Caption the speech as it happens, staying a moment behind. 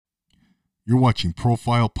You're watching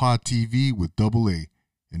Profile Pod TV with Double A.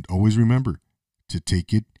 And always remember to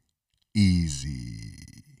take it easy.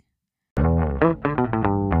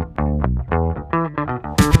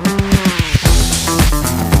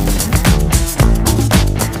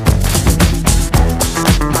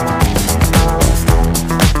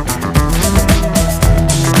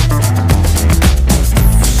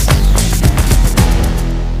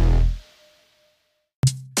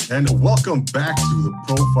 And welcome back to the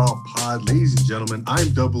Profile Pod. Ladies and gentlemen, I'm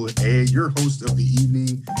Double A, your host of the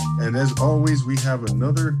evening. And as always, we have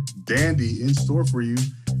another dandy in store for you.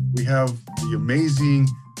 We have the amazing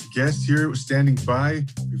guest here standing by.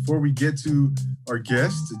 Before we get to our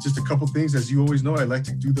guest, just a couple things. As you always know, I like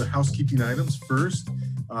to do the housekeeping items first.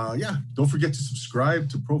 Don't forget to subscribe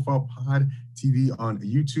to Profile Pod TV on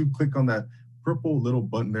YouTube. Click on that purple little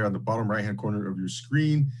button there on the bottom right-hand corner of your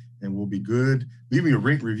screen, and we'll be good. Leave me a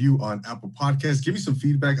rate review on Apple Podcasts. Give me some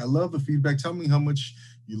feedback. I love the feedback. Tell me how much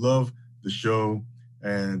you love the show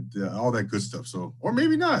and all that good stuff. So, or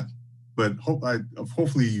maybe not, but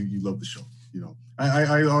hopefully you love the show. You know,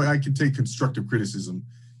 I can take constructive criticism.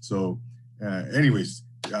 So,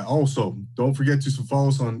 also don't forget to follow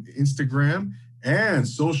us on Instagram and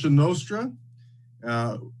Social Nostra.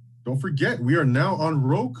 Don't forget, we are now on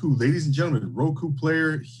Roku, ladies and gentlemen. Roku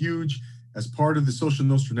player, huge. As part of the Social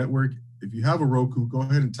Nostra network. If you have a Roku, go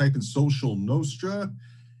ahead and type in Social Nostra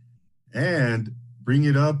and bring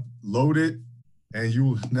it up, load it, and you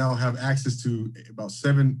will now have access to about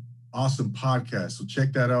 7 awesome podcasts. So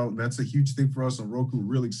check that out. That's a huge thing for us on Roku. We're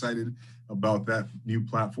really excited about that new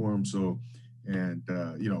platform. So,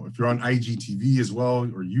 if you're on IGTV as well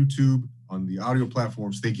or YouTube on the audio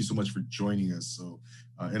platforms, thank you so much for joining us. So,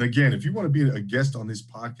 and again, if you want to be a guest on this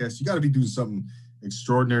podcast, you got to be doing something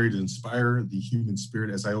extraordinary to inspire the human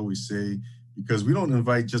spirit, as I always say, because we don't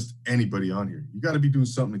invite just anybody on here. You got to be doing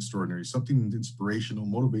something extraordinary, something inspirational,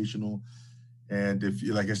 motivational. And if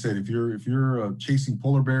you're chasing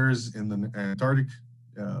polar bears in the Antarctic,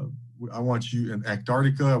 I want you in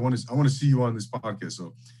Antarctica. I want to see you on this podcast.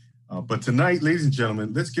 So, but tonight, ladies and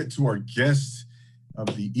gentlemen, let's get to our guest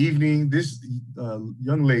of the evening. This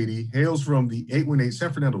young lady hails from the 818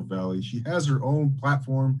 San Fernando Valley. She has her own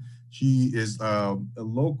platform. She is a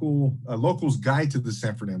local's guide to the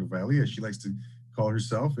San Fernando Valley, as she likes to call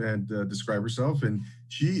herself and describe herself. And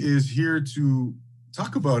she is here to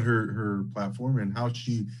talk about her platform and how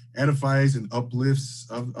she edifies and uplifts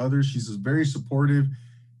others. She's a very supportive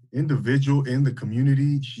individual in the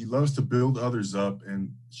community. She loves to build others up,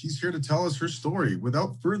 and she's here to tell us her story.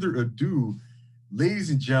 Without further ado, ladies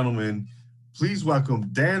and gentlemen, please welcome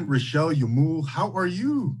Dan Rochelle Yamul. How are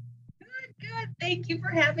you? Good. Thank you for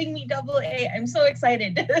having me, Double A. I'm so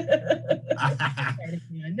excited.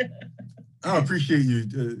 I appreciate you,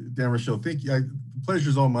 Dan Rochelle. Thank you. The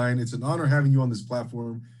pleasure's all mine. It's an honor having you on this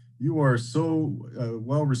platform. You are so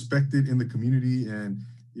well respected in the community, and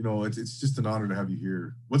it's just an honor to have you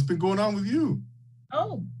here. What's been going on with you?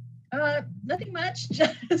 Oh, nothing much.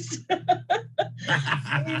 Just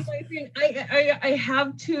I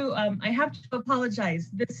have to apologize.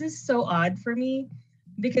 This is so odd for me,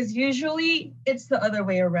 because usually it's the other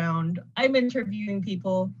way around. I'm interviewing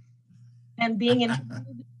people and being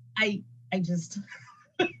interviewed. I just.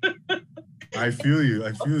 I feel you,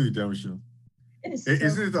 Demisha.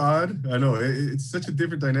 Isn't it odd? I know it's such a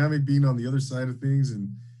different dynamic being on the other side of things,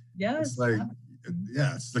 and yes,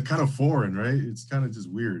 it's the kind of foreign, right? It's kind of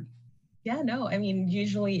just weird. Yeah, no, I mean,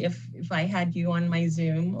 usually if I had you on my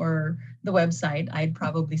Zoom or the website, I'd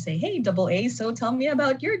probably say, hey, Double A, so tell me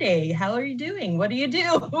about your day. How are you doing? What do you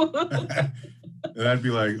do? And I'd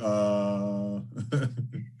be like,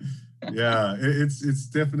 yeah, it's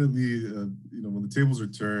definitely, when the tables are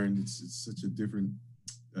turned, it's such a different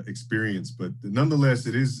experience. But nonetheless,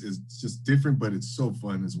 it's just different, but it's so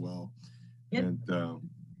fun as well. Yep. And,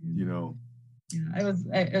 Yeah,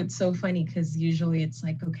 it's so funny because usually it's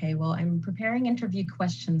like, okay, well, I'm preparing interview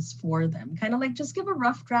questions for them. Kind of like just give a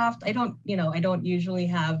rough draft. I don't usually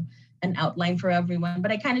have an outline for everyone, but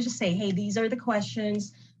I kind of just say, hey, these are the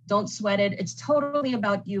questions. Don't sweat it. It's totally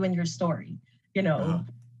about you and your story,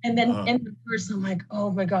 And then in the first, I'm like, oh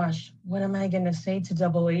my gosh, what am I going to say to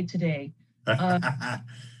Double A today? I'm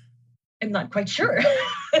not quite sure.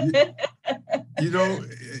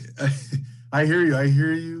 I hear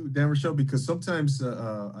you, Dan Rochelle, because sometimes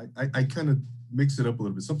I kind of mix it up a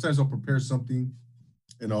little bit. Sometimes I'll prepare something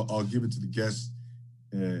and I'll give it to the guest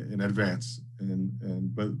in advance.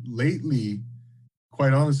 But lately,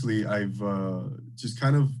 quite honestly, I've just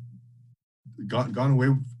kind of gone away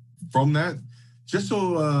from that, just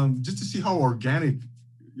to see how organic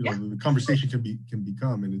the conversation can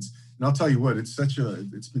become, and it's And I'll tell you what, it's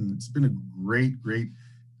been a great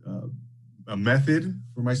a method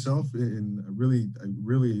for myself, and I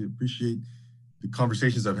really appreciate the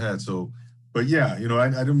conversations I've had. So, but yeah,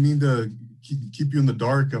 I don't mean to keep you in the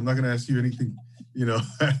dark. I'm not going to ask you anything,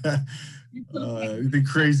 anything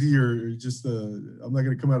crazy or just I'm not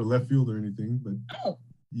going to come out of left field or anything. But I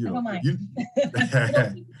don't mind. It'll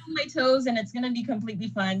keep me on my toes, and it's going to be completely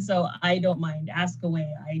fun. So I don't mind. Ask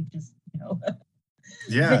away. I just,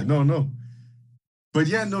 Yeah, no. But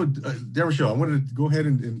yeah, no, Derochelle, I wanted to go ahead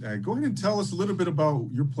and tell us a little bit about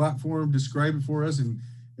your platform. Describe it for us and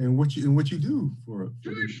what you do for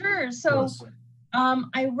Sure. So,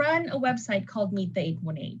 I run a website called Meet the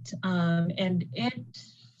 818, and it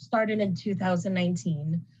started in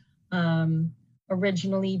 2019,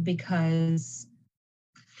 originally because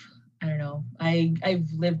I don't know. I've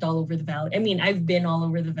lived all over the valley. I mean, I've been all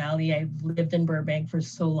over the valley. I've lived in Burbank for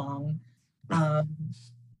so long.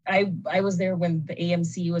 I was there when the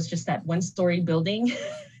AMC was just that one-story building.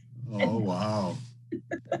 Oh wow.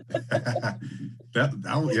 that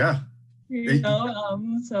yeah.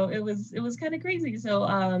 So it was kind of crazy. So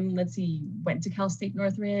let's see, went to Cal State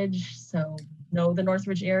Northridge, so know the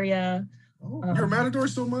Northridge area. Oh, you're a Matador,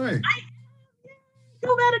 so am I.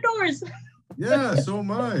 Go Matadors. Yeah, so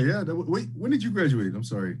am I. Yeah. Wait, when did you graduate? I'm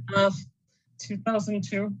sorry.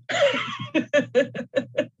 2002.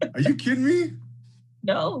 Are you kidding me?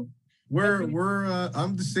 No.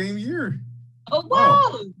 I'm the same year. Oh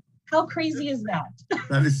wow. How crazy is that?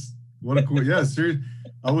 That is what a cool. Yeah, seriously.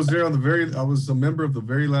 I was a member of the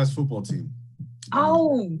very last football team.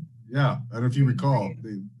 Oh. Yeah, I don't know if you recall.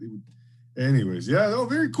 Anyways, yeah,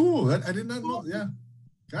 very cool. I did not know. Yeah.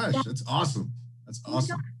 Gosh, that's awesome. That's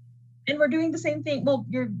awesome. And we're doing the same thing. Well,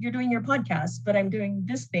 you're doing your podcast, but I'm doing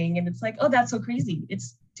this thing, and it's like, oh, that's so crazy.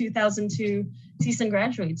 It's 2002 CSUN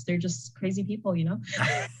graduates. They're just crazy people,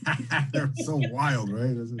 They're so wild,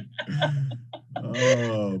 right?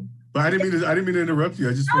 But I didn't mean to interrupt you.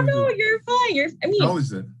 I just wanted to. You're fine. Acknowledge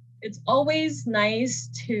that. It's always nice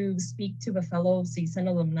to speak to a fellow CSUN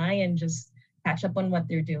alumni and just catch up on what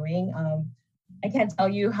they're doing. I can't tell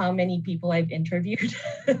you how many people I've interviewed,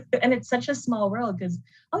 and it's such a small world because,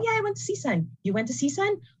 oh yeah, I went to CSUN. You went to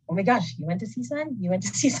CSUN? Oh my gosh, you went to CSUN? You went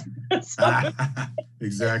to CSUN? So,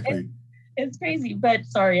 exactly. It's crazy, but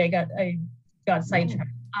sorry, I got sidetracked.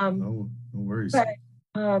 No worries. But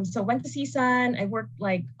so went to CSUN. I worked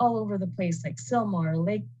like all over the place, like Sylmar,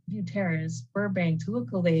 Lakeview Terrace, Burbank,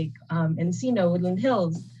 Toluca Lake, Encino, Woodland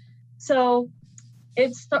Hills. So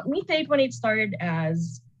Meet the 818 started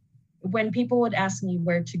as when people would ask me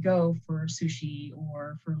where to go for sushi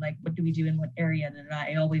or for like, what do we do in what area, and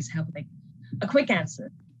I always have like a quick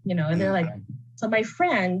answer, and they're like, so my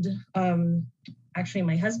friend, actually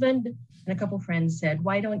my husband and a couple friends said,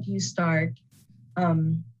 why don't you start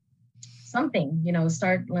something,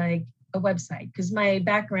 start like a website? Because my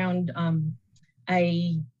background,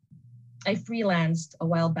 I freelanced a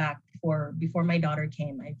while back before my daughter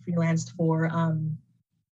came. I freelanced for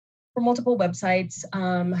multiple websites.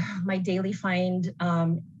 My Daily Find,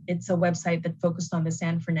 it's a website that focused on the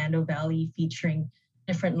San Fernando Valley, featuring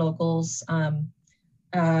different locals.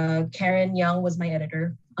 Karen Young was my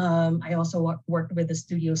editor. I also worked with the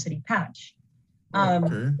Studio City Patch.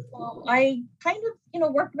 So I kind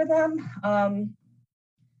of, worked with them,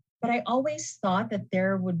 but I always thought that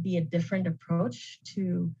there would be a different approach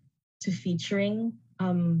to featuring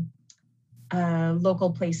local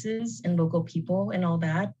places and local people and all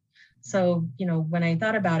that. So, when I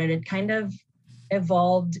thought about it, it kind of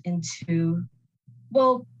evolved into,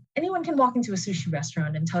 well, anyone can walk into a sushi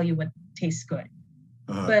restaurant and tell you what tastes good.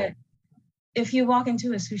 But if you walk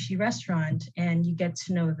into a sushi restaurant and you get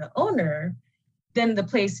to know the owner, then the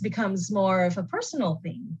place becomes more of a personal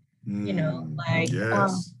thing,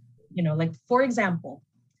 Yes. Like, for example,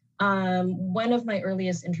 one of my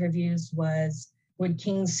earliest interviews was with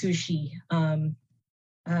King Sushi. King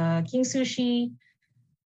Sushi,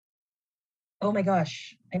 oh my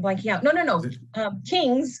gosh, I'm blanking out. No.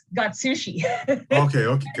 King's Got Sushi. Okay,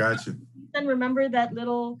 gotcha. And remember that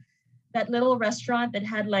little restaurant that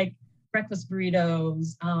had like breakfast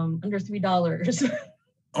burritos under $3?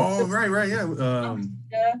 Oh, right, yeah.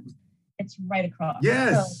 It's right across.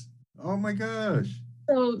 Yes. Oh my gosh.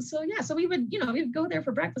 So we would go there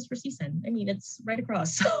for breakfast for CSUN. I mean, it's right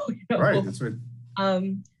across. So right, that's right.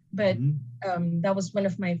 But that was one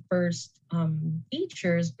of my first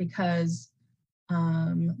features because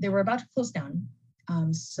they were about to close down.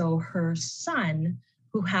 So her son,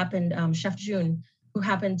 who happened, Chef June, who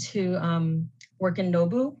happened to work in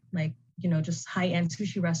Nobu, like, just high-end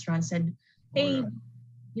sushi restaurant, said, hey,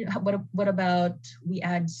 what about we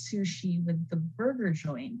add sushi with the burger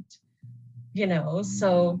joint?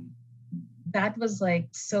 So that was like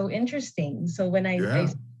so interesting. So when I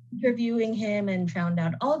interviewing him and found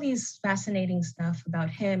out all these fascinating stuff about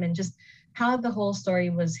him and just how the whole story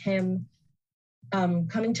was him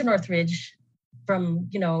coming to Northridge from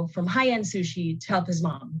high-end sushi to help his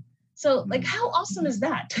mom. So like, how awesome is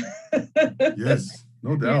that? Yes,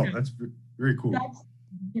 no doubt. That's very cool.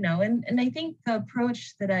 And I think the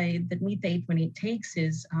approach that Meet the 818 takes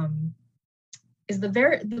is the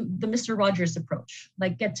Mr. Rogers approach,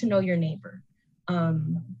 like get to know your neighbor.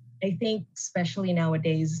 I think especially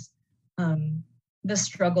nowadays, the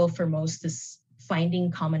struggle for most is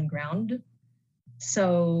finding common ground.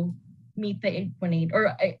 So Meet the 818,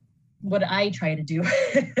 or what I try to do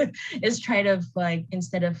is try to like,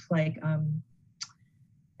 instead of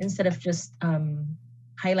just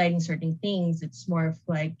highlighting certain things, it's more of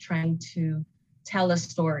like trying to tell a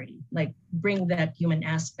story, like bring that human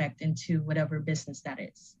aspect into whatever business that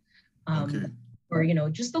is. Or,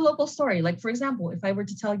 just a local story. Like, for example, if I were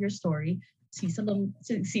to tell your story, season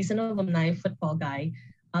alumni football guy,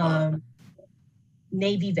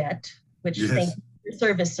 Navy vet, which thank you for your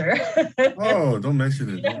service, sir. Oh, don't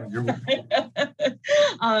mention it.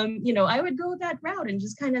 I would go that route and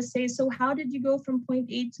just kind of say, so how did you go from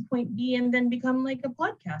point A to point B and then become like a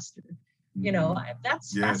podcaster?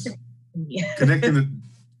 That's fascinating to me.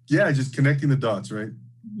 Just connecting the dots, right?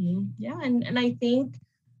 Mm-hmm. Yeah, and I think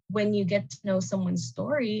when you get to know someone's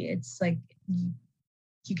story, it's like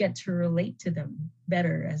you get to relate to them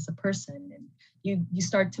better as a person, and you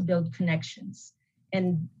start to build connections.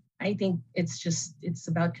 And I think it's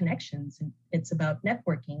about connections, and it's about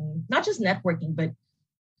networking, not just networking, but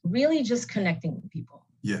really just connecting with people.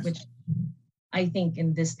 Yes. Which I think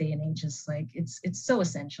in this day and age is like, it's so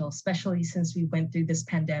essential, especially since we went through this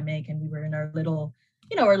pandemic and we were in our little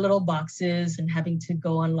boxes and having to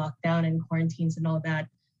go on lockdown and quarantines and all that.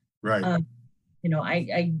 Right. I'm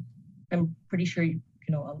pretty sure,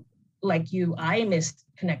 like you, I missed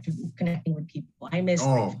connecting with people. I missed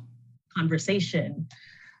conversation,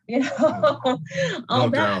 all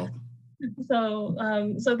that. So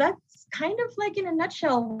that's kind of like in a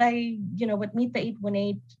nutshell what Meet the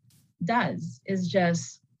 818 does is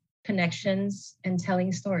just connections and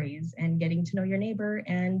telling stories and getting to know your neighbor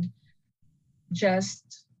and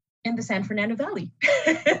just in the San Fernando Valley.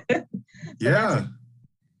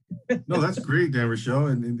 No, that's great, Dan Rochelle.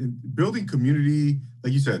 And building community,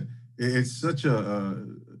 like you said, it's such a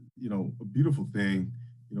beautiful thing.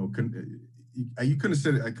 You couldn't have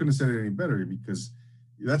said it. I couldn't have said it any better, because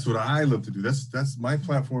that's what I love to do. That's my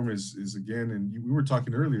platform is again, and we were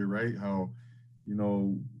talking earlier, right? How,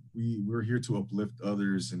 we're here to uplift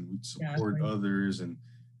others and we support others, and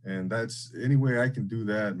that's any way I can do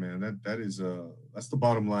that, man. That is that's the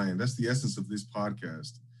bottom line. That's the essence of this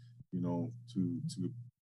podcast, to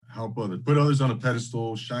help others, put others on a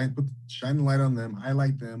pedestal, shine the light on them,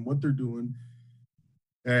 highlight them, what they're doing.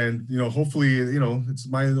 And, hopefully, it's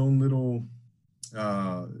my own little,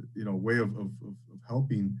 way of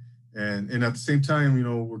helping. And at the same time,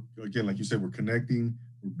 we're, again, like you said, we're connecting,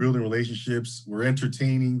 we're building relationships, we're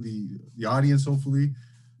entertaining the audience, hopefully.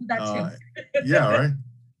 That's yeah, right.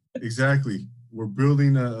 Exactly. We're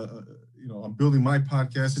building I'm building my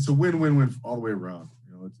podcast. It's a win-win-win all the way around.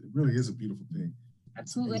 It really is a beautiful thing.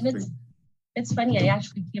 Absolutely. And it's funny. I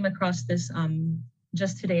actually came across this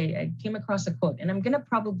just today. I came across a quote, and I'm gonna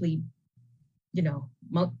probably,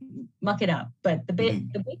 muck it up. But the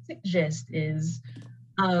basic gist is,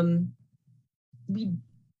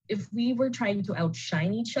 if we were trying to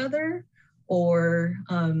outshine each other, or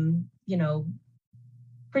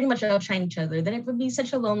pretty much outshine each other, then it would be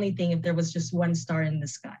such a lonely thing if there was just one star in the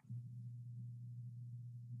sky.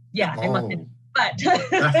 Yeah, I mucked it up. But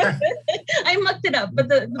I mucked it up. But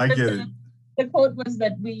the quote was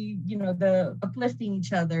that we, the uplifting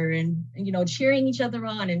each other and cheering each other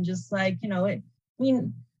on, and just like,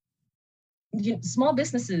 small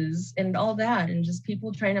businesses and all that, and just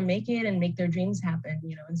people trying to make it and make their dreams happen.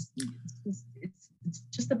 It's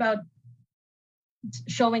just about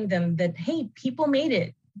showing them that, hey, people made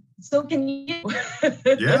it, so can you.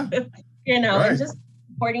 Yeah. Right. And just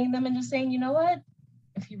supporting them and just saying, you know what,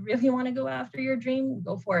 if you really want to go after your dream,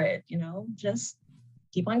 go for it. Just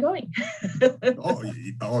keep on going.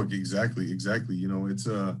 Exactly. It's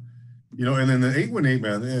and then the 818,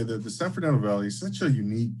 man, the San Fernando Valley is such a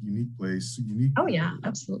unique place. Unique. Oh yeah,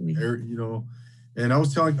 absolutely. And I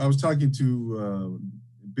was talking to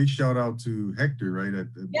big shout out to Hector, right?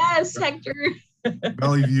 Yes, Hector.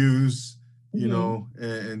 Valley Views,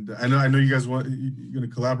 and I know you guys you're going to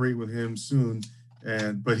collaborate with him soon.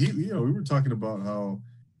 But we were talking about how,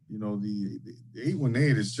 the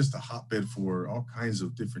 818 is just a hotbed for all kinds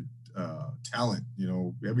of different talent. You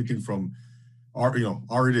know, everything from art, you know,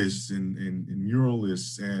 artists and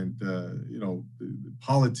muralists and you know, the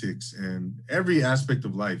politics and every aspect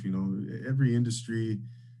of life. You know, every industry.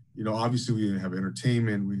 You know, obviously we have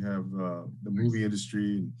entertainment, we have the movie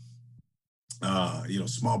industry, you know,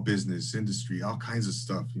 small business industry, all kinds of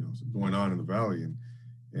stuff, you know, going on in the valley,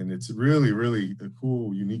 and it's really, really a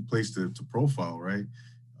cool, unique place to profile, right?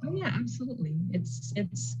 Oh yeah, Um, absolutely.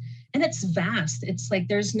 And it's vast. It's like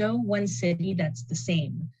there's no one city that's the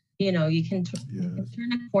same. You know, you yeah, can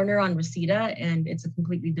turn a corner on Reseda and it's a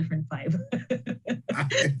completely different vibe.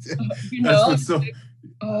 You that's know, what's so.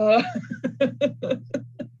 uh,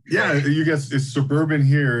 Yeah, you guys, it's suburban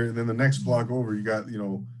here, and then the next block over, you got, you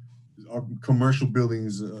know, commercial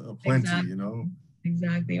buildings plenty, you exactly, know.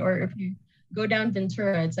 exactly. Or if you go down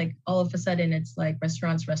Ventura, it's like all of a sudden it's like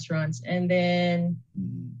restaurants, and then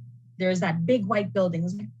Mhm. there's that big white building.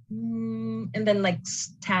 It's like, and then like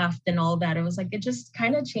Taft and all that. It was like it just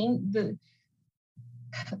kind of changed the.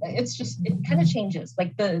 It's just it kind of changes.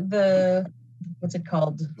 Like the what's it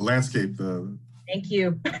called? The landscape, the Thank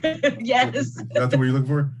you. Yes, is that the word you're looking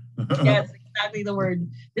for? yes, exactly the word.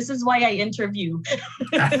 This is why I interview.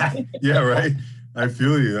 Yeah, right. I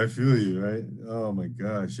feel you. I feel you. Right. Oh my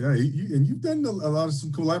gosh. Yeah. And you've done a lot of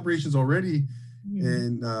some collaborations already Hmm.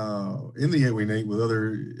 in the 818 with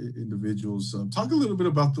other individuals. Talk a little bit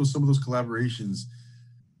about those some of those collaborations,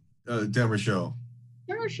 Dan Rochelle.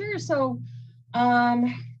 Sure, sure. So,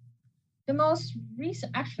 um, the most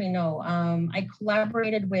recent, actually, no, I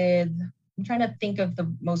collaborated with, I'm trying to think of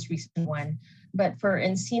the most recent one, but for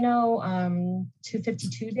Encino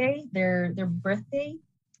 252 Day, their birthday,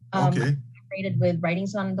 I Okay. collaborated with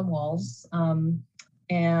Writings on the Walls,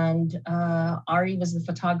 and Ari was the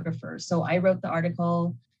photographer. So I wrote the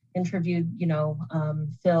article, interviewed,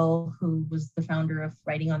 Phil, who was the founder of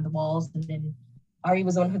Writing on the Walls, and then Ari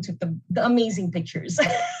was the one who took the amazing pictures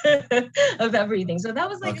of everything. So that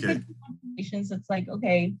was like a Okay. good collaboration. So it's like,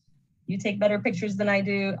 okay, you take better pictures than I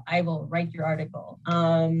do, I will write your article.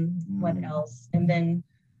 What Mm. else? And then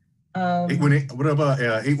um, 818. What about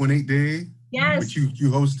 818 Day, which yes, you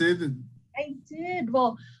hosted? I did.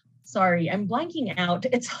 Well, sorry, I'm blanking out.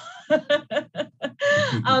 It's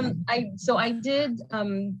I did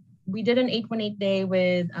we did an 818 day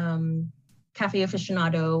with Cafe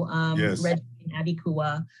Aficionado, Yes. Reggie and Abby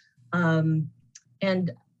Kua. Um,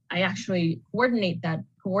 and I actually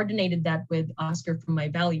coordinated that with Oscar from my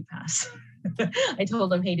Valley Pass. I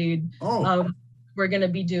told him, hey dude, Oh, um, we're gonna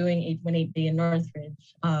be doing 818 day in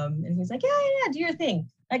Northridge. And he's like, yeah, do your thing.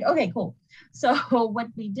 Like, okay, cool. So what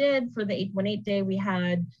we did for the 818 day, we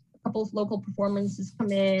had a couple of local performances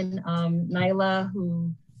come in. Nyla,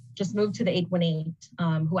 who just moved to the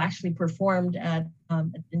 818, who actually performed at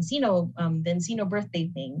Encino, the Encino birthday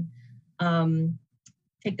thing. Um,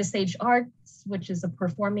 Take the Stage Arts, which is a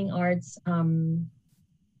performing arts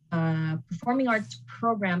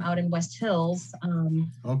program out in West Hills.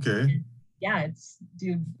 okay. Yeah,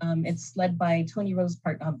 it's led by Tony Rose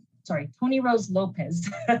Lopez,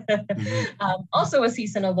 Hmm. also a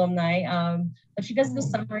season alumni. But she does the Oh,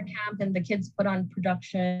 summer camp and the kids put on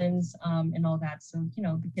productions and all that. So,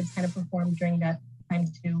 the kids kind of perform during that time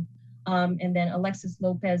too. And then Alexis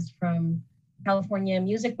Lopez from California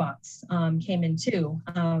Music Box came in too.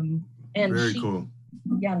 And very cool.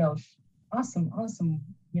 yeah, no, awesome,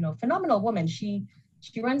 phenomenal woman. She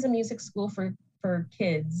runs a music school for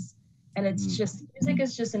kids, and it's Mm. just music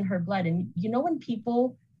is just in her blood. And when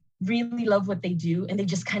people really love what they do and they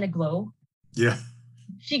just kind of glow, Yeah.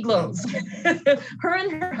 she Yeah. glows. Her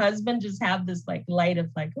and her husband just have this like light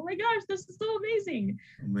of like, oh my gosh, this is so amazing.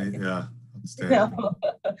 Yeah. You Outstanding. know?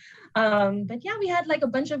 But yeah, we had like a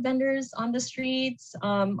bunch of vendors on the streets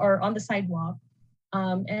or on the sidewalk.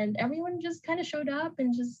 And everyone just kind of showed up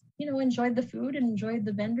and just, enjoyed the food and enjoyed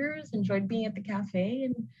the vendors, enjoyed being at the cafe,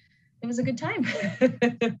 and it was a good time.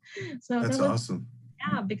 So that That's was, awesome.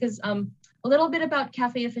 yeah, because a little bit about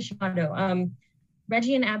Cafe Aficionado.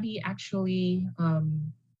 Reggie and Abby actually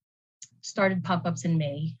started pop-ups in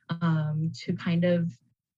May to kind of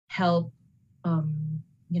help,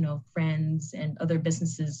 friends and other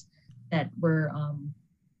businesses that were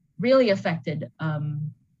really affected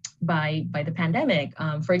by the pandemic.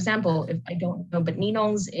 For example, if I don't know, but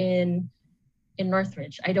Ninong's in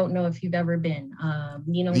Northridge. I don't know if you've ever been.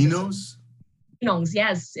 Ninong's is Ninos? Ninong's.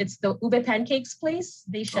 Yes, it's the ube pancakes place.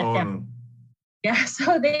 They shut Oh down. no. Yeah,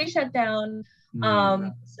 so they shut down.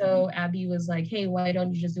 Mm. So Abby was like, "Hey, why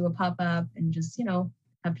don't you just do a pop up and just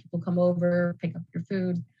have people come over, pick up your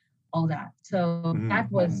food, all that." So Mm-hmm. that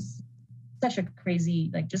was such a crazy,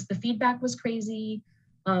 like, just the feedback was crazy.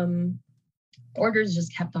 Um, Orders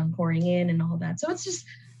just kept on pouring in and all that. So it's just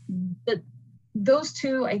the, those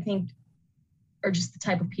two, I think, are just the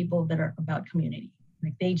type of people that are about community.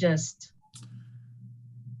 Like they just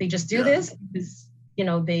do this because, you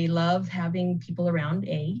know, they love having people around,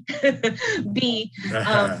 A. B,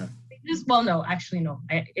 just, well, no, actually, no,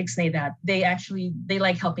 I say that. They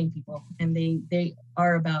like helping people, and they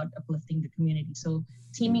are about uplifting the community. So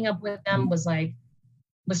teaming up with them was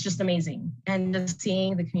just amazing. And just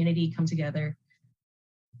seeing the community come together,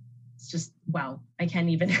 it's just, wow. I can't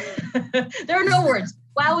even, there are no words.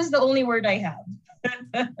 Wow is the only word I have.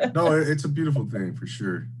 No, it's a beautiful thing for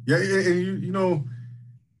sure. Yeah, and you know,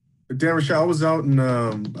 Dan Rochelle, I was out and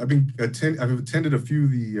I've attended a few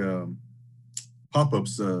of the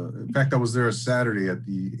pop-ups. In fact, I was there a Saturday at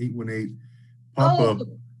the 818 pop-up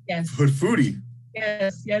Foodie.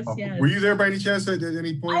 Yes. Were you there by any chance at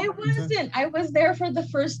any point? I wasn't. I was there for the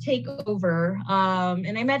first takeover.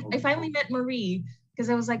 And I finally met Marie, because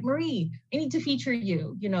I was like, Marie, I need to feature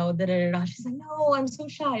you, you know, She's like, no, I'm so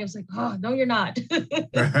shy. I was like, oh, no, you're not. She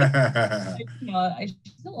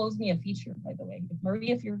still owes me a feature, by the way.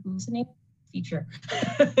 Marie, if you're listening, feature.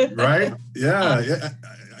 Right? Yeah.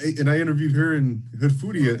 And I interviewed her in Hood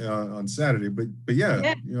Foodie on Saturday, but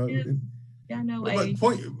yeah, you know. Yeah, no.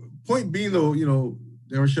 Point being though, you know,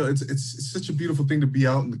 Rochelle, it's such a beautiful thing to be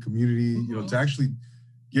out in the community, you know, to actually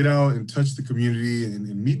get out and touch the community and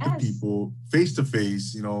meet the people face to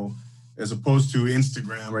face, you know, as opposed to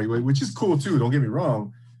Instagram, right? Which is cool too. Don't get me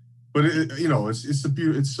wrong, but you know, it's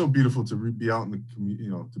so beautiful to be out in the community,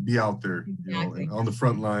 you know, to be out there, you know, and on the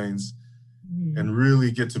front lines, and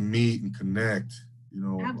really get to meet and connect, you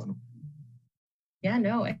know. Yeah,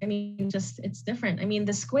 no, I mean, it's different. I mean,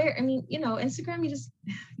 the square, I mean, you know, Instagram,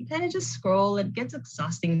 you kind of just scroll. It gets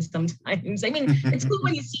exhausting sometimes. I mean, it's cool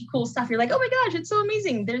when you see cool stuff. You're like, oh my gosh, it's so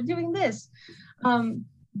amazing. They're doing this.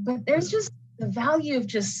 But there's just the value of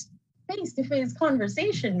just face-to-face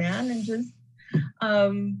conversation, man. And just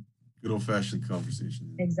good old-fashioned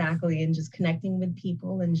conversation. Exactly. And just connecting with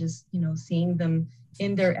people and just, you know, seeing them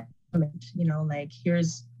in their element, you know, like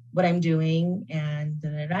here's what I'm doing and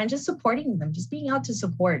just supporting them, just being out to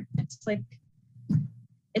support. It's like,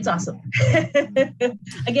 it's awesome.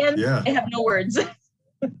 Again, I have no words.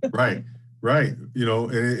 Right. You know,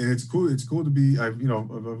 and it's cool. It's cool to be, I've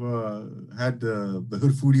had the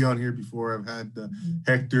Hood Foodie on here before. I've had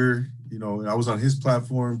Hector, you know, I was on his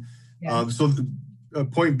platform. Yeah. So the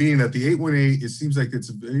point being that the 818, it seems like it's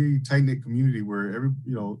a very tight-knit community where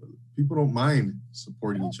people don't mind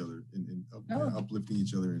supporting each other and uplifting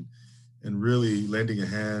each other and really lending a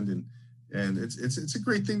hand, and it's a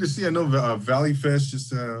great thing to see. I know Valley Fest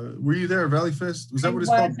just were you there at Valley Fest? Was that what it's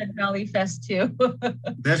called? At Valley Fest too.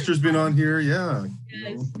 Nestor's been on here, yeah.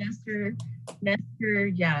 Yes, Nestor,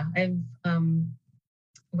 yeah. I've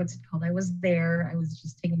what's it called? I was there. I was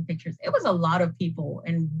just taking pictures. It was a lot of people,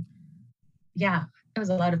 and yeah, it was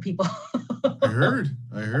a lot of people. I heard,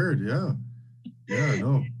 yeah,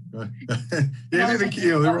 no. Yeah,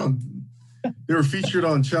 they were featured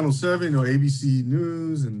on Channel 7, you know, ABC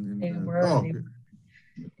News, and it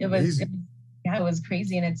was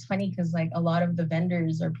crazy. And it's funny because like a lot of the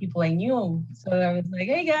vendors are people I knew. So I was like,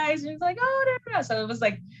 hey guys, and it was like, oh, no. So it was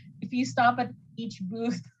like, if you stop at each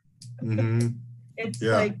booth, it's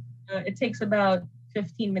like, it takes about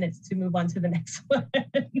 15 minutes to move on to the next one.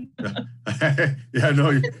 Yeah,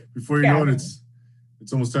 no, before you know it,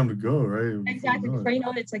 it's almost time to go, right? Exactly. Before you know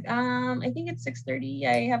it, it's like, I think it's 6:30.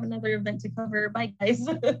 I have another event to cover. Bye, guys.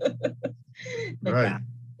 Right.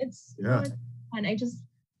 It's fun.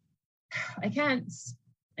 I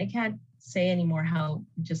can't say anymore how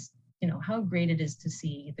just, you know, how great it is to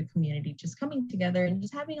see the community just coming together and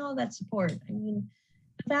just having all that support. I mean,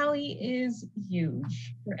 the Valley is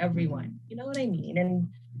huge for everyone. You know what I mean? And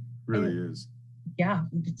really is. Yeah,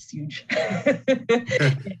 it's huge. And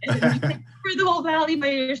you can cover the whole Valley by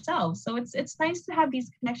yourself. So it's nice to have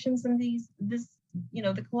these connections and the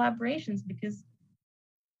collaborations, because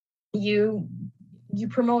you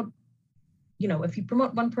promote, you know, if you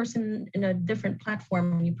promote one person in a different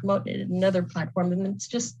platform and you promote it in another platform, then it's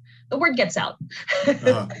just the word gets out.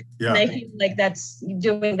 Yeah. And I feel like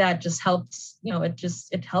doing that just helps, you know,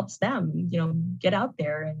 it helps them, you know, get out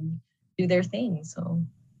there and do their thing. So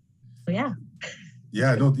yeah.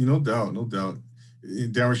 Yeah, no doubt.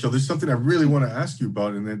 Dan Rochelle, there's something I really want to ask you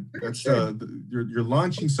about, and that's you're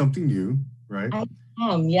launching something new, right? I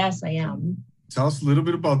am. Yes, I am. Tell us a little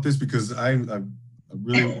bit about this, because I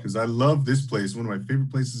really, because I love this place, one of my favorite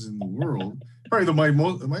places in the world. Probably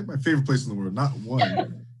my favorite place in the world, not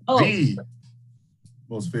one, the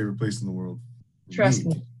most favorite place in the world. Trust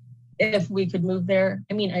me, if we could move there.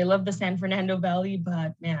 I mean, I love the San Fernando Valley,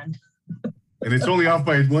 but man. And it's only off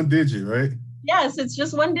by one digit, right? Yes, it's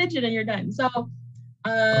just one digit and you're done. So, Talk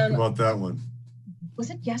about that one. was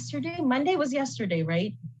it yesterday? Monday was yesterday,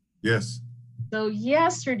 right? Yes. So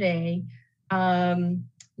yesterday,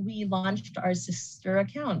 we launched our sister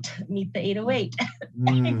account, Meet the 808.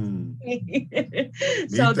 Mm.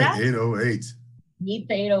 So Meet the 808. Meet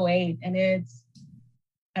the 808, and it's,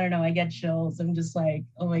 I don't know, I get chills. I'm just like,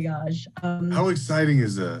 oh my gosh. How exciting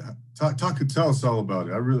is that? Tell us all about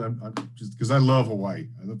it. I'm just because I love Hawaii.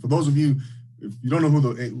 For those of you, if you don't know who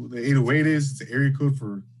the 808 is, it's an area code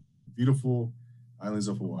for beautiful islands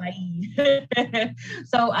of Hawaii.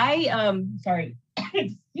 So sorry,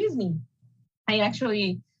 excuse me. I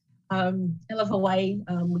actually, I love Hawaii.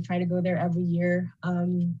 We try to go there every year.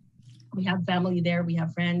 We have family there, we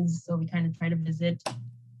have friends, so we kind of try to visit.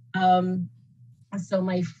 So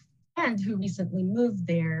my friend who recently moved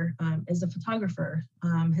there is a photographer.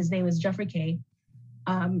 His name is Jeffrey Kay.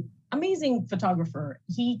 Amazing photographer.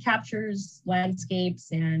 He captures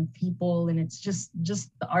landscapes and people, and it's just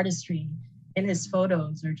the artistry in his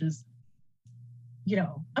photos are just,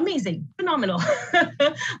 amazing, phenomenal.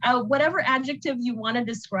 Whatever adjective you want to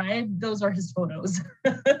describe, those are his photos.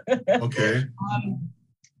 Okay.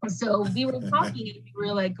 So we were talking and we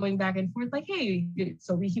were like going back and forth, like, hey,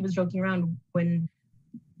 he was joking around when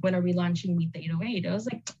are we launching Meet the 808? I was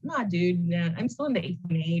like, nah, dude, man, I'm still in the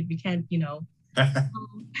 818. We can't,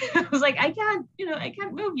 I was like, I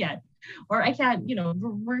can't move yet. Or I can't,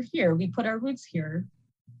 we're here. We put our roots here.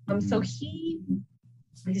 So he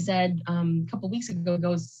said a couple of weeks ago,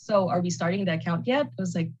 goes, so are we starting the account yet? I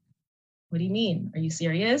was like, what do you mean? Are you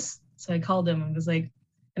serious? So I called him and was like,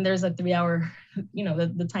 and there's a 3 hour,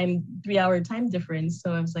 the 3 hour time difference.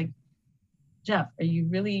 So I was like, Jeff, are you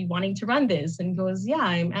really wanting to run this? And he goes, yeah,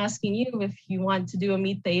 I'm asking you if you want to do a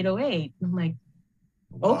Meet the 808. And I'm like,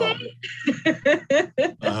 okay.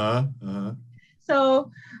 Wow.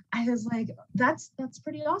 So I was like, that's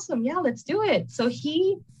pretty awesome. Yeah, let's do it. So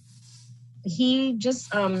he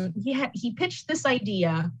just he pitched this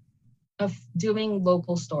idea of doing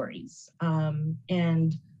local stories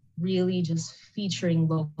and really just featuring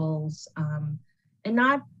locals and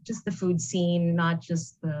not just the food scene, not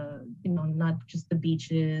just the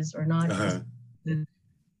beaches or not just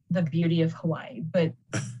the beauty of Hawaii, but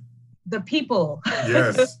the people.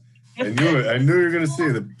 Yes, I knew it. I knew you were going to say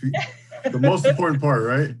the most important part,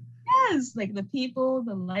 right? Yes, like the people,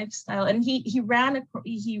 the lifestyle, and he ran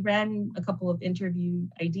a couple of interview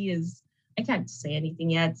ideas. I can't say anything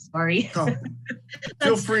yet. Sorry.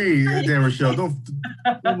 Feel free, Dan Rochelle.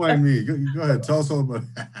 Don't mind me. Go ahead. Tell us all about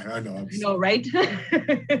it. I know, right?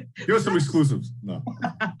 Give us some exclusives. No.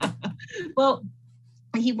 Well,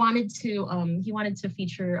 he wanted to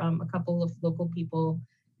feature a couple of local people,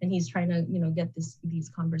 and he's trying to get these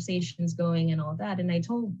conversations going and all that. And I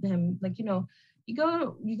told him, like, you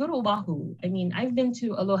go to Oahu. I mean, I've been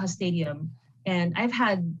to Aloha Stadium. And I've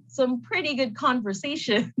had some pretty good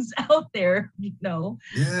conversations out there,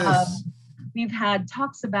 Yes. We've had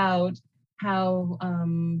talks about how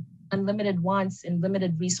unlimited wants and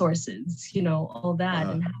limited resources, all that,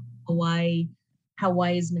 and how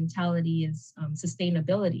Hawaii's mentality is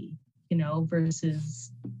sustainability,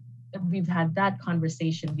 versus we've had that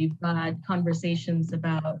conversation. We've got conversations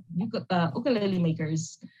about ukulele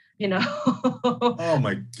makers, Oh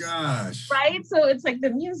my gosh. Right? So it's like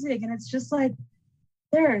the music, and it's just like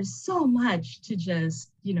there's so much to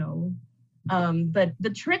just, but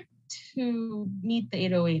the trick to Meet the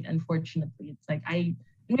 808, unfortunately, it's like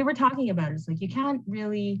we were talking about it, it's like you can't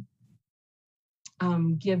really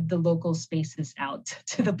give the local spaces out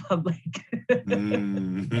to the public.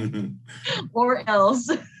 Or else.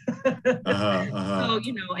 So,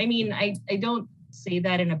 I mean, I don't say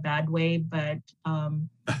that in a bad way, but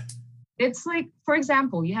it's like, for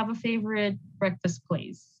example, you have a favorite breakfast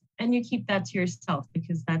place and you keep that to yourself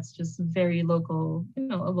because that's just a very local,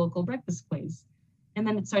 a local breakfast place. And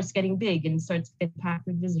then it starts getting big and starts getting packed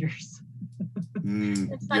with visitors.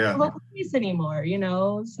 It's not a local place anymore,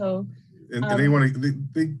 so. And they want to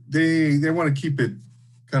they want to keep it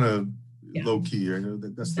kind of low key.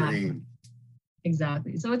 That's their aim.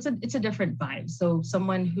 Exactly. So it's a different vibe. So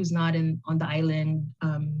someone who's not on the island,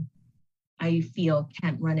 I feel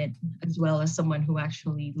can't run it as well as someone who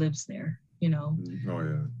actually lives there. Oh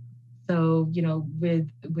yeah. So with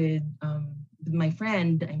my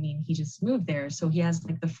friend, I mean, he just moved there, so he has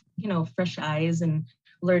like the fresh eyes and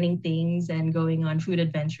learning things and going on food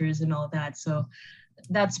adventures and all that. So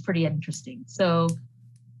that's pretty interesting. So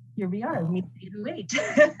here we are. Meet the 808.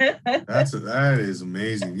 That is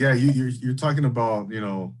amazing. Yeah, you're talking about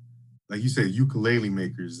like you said, ukulele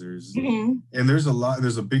makers. There's and there's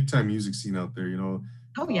a big time music scene out there.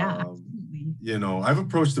 Oh yeah, absolutely. You know, I've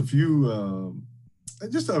approached a few,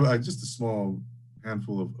 just a small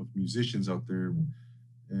handful of musicians out there,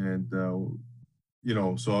 and you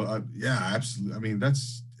know, so yeah, absolutely. I mean,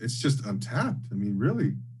 it's just untapped. I mean,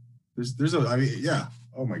 really, I mean, yeah.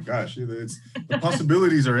 Oh my gosh, it's the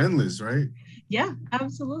possibilities are endless, right? Yeah,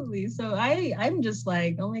 absolutely. So I'm just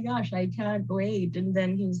like, oh my gosh, I can't wait. And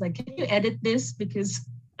then he was like, can you edit this? Because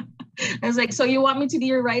I was like, so you want me to be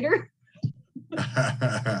your writer?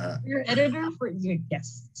 Your editor for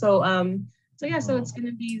yes. So yeah, so Oh, it's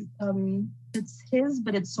gonna be it's his,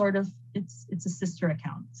 but it's sort of it's a sister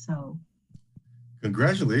account. So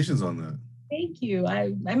congratulations on that. thank you.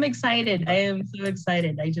 I'm excited. I am so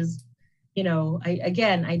excited. I just, I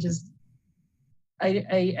again I just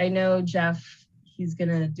I know Jeff, he's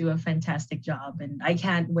gonna do a fantastic job and I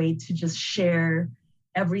can't wait to just share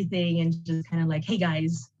everything and just kind of like, hey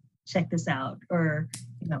guys, check this out. Or,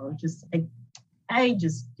 just I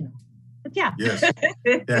just, but yeah. Yes.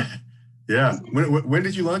 Yeah. Yeah. When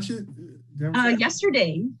did you launch it?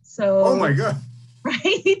 Yesterday. Oh my So God.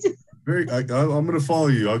 right. I'm going to follow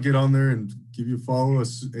you. I'll get on there and give you a follow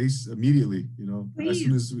ace immediately, as soon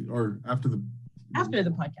Please. as or after After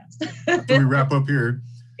the podcast. after we wrap up here.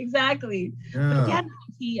 Exactly. But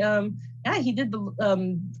Yeah. yeah, he did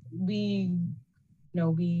the we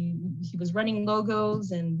he was running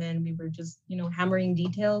logos and then we were just, hammering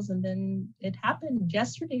details and then it happened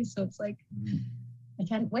yesterday. So it's like, Mm. I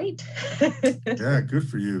can't wait. Yeah, good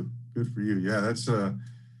for you. Good for you. Yeah, that's and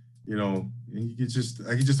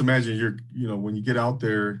I can just imagine when you get out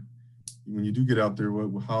there, when you do get out there,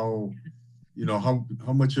 how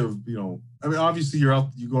much of, I mean, obviously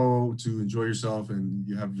you go to enjoy yourself and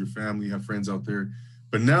you have your family, you have friends out there,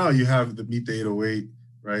 but now you have the Meet the 808,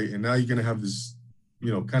 right? And now you're going to have this,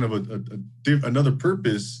 kind of another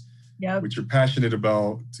purpose, Yep. which you're passionate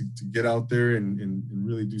about to get out there and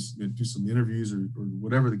really do some interviews or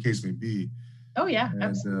whatever the case may be. Oh yeah, And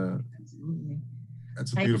absolutely.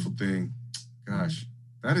 that's a beautiful thing. Gosh,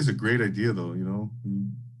 that is a great idea though.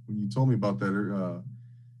 When you told me about that,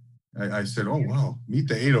 I said, oh wow, Meet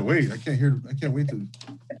the 808. I can't wait to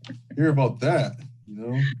hear about that.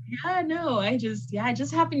 Yeah, no, it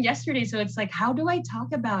just happened yesterday. So it's like, how do I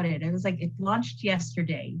talk about it? I was like, it launched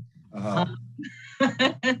yesterday. Uh-huh.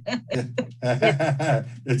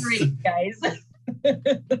 It's great, guys.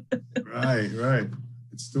 Right.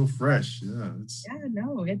 It's still fresh. Yeah.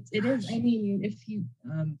 No, it is. I mean, if you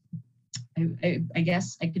I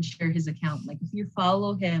guess I could share his account. Like if you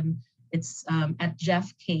follow him, it's at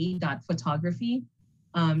jeffk.photography.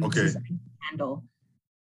 Okay. His handle.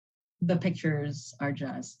 The pictures are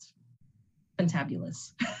just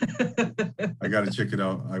fantabulous. I got to check it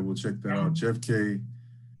out. I will check that out. Jeff K.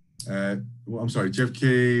 I'm sorry, Jeff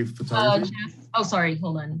K. Photography. Sorry,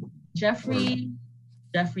 hold on. Jeffrey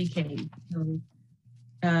K. So,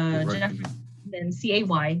 Jeffrey, then CAY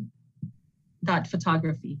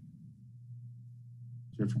 .photography.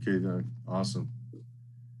 Jeffrey K. Awesome.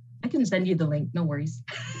 I can send you the link. No worries.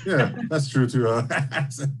 Yeah, that's true too. I'll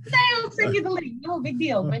send you the link. No big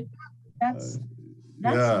deal. But that's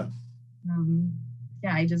yeah.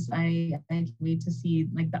 I can't wait to see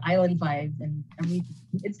like the island vibe and everything.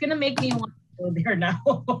 It's gonna make me want to go there now.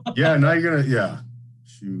 Yeah, now you're gonna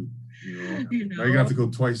shoot. Now you're gonna have to go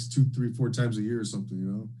twice, 2, 3, 4 times a year or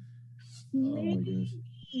something. Maybe.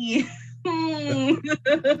 Oh my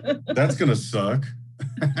gosh. That's gonna suck.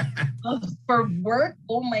 For work?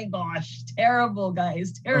 Oh my gosh. Terrible,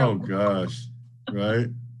 guys. Terrible. Oh gosh. Right?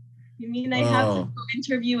 You mean I have to go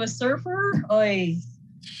interview a surfer? Oy.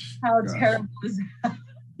 How terrible is that?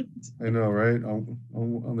 I know, right?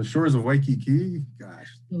 On the shores of Waikiki?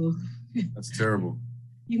 Gosh. That's terrible.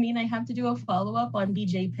 You mean I have to do a follow-up on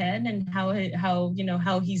BJ Penn and how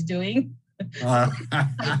he's doing?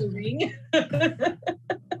 The ring?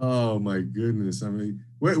 Oh my goodness. I mean,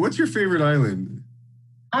 what's your favorite island?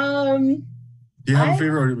 Do you have a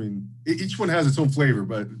favorite? I mean, each one has its own flavor,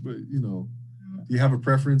 but do you have a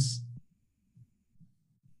preference?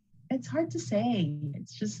 It's hard to say.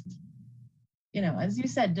 It's just, as you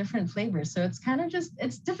said, different flavors. So it's kind of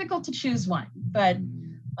it's difficult to choose one. But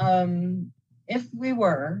if we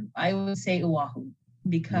were, I would say Oahu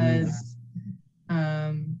because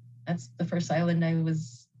that's the first island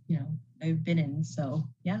I've been in. So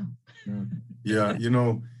yeah. Yeah.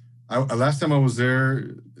 Last time I was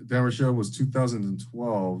there, Dan Rochelle, was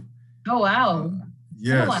 2012. Oh wow.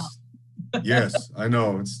 Yes. Oh, wow. Yes, I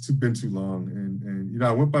know. It's been too long. And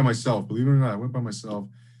I went by myself. Believe it or not, I went by myself.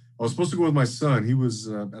 I was supposed to go with my son. He was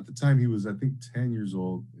at the time he was, I think, 10 years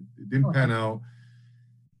old. It didn't pan out.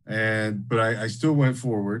 But I still went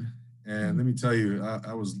forward. And let me tell you,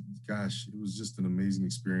 gosh, it was just an amazing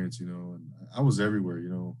experience, and I was everywhere,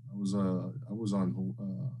 I was on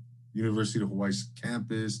University of Hawaii's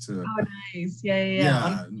campus to Oh, nice. Yeah, yeah, yeah.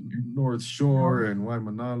 yeah, North Shore and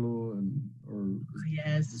Waimanalo and or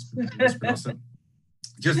Yes. Espinosa.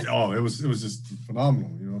 Just it was just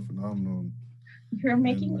phenomenal, phenomenal. You're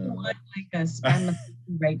making me And want like a spam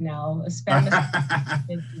right now. A spam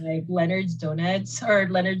is like Leonard's Donuts or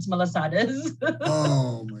Leonard's Malasadas.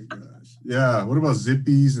 oh my gosh. Yeah. What about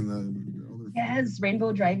Zippies and the other Yes,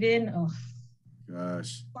 Rainbow Drive-In. Oh,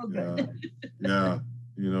 gosh. so Yeah. good. Yeah.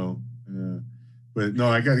 Yeah. But no,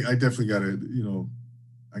 I definitely gotta,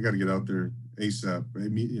 I gotta get out there ASAP. I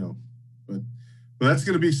mean, but that's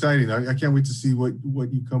gonna be exciting. I can't wait to see what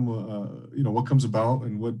you come what comes about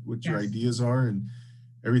and what your Yes. ideas are and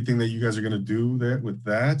everything that you guys are gonna do that with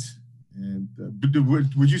that. And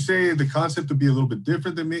would you say the concept would be a little bit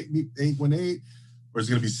different than 818, or is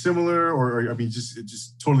it gonna be similar, or I mean,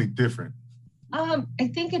 just totally different? I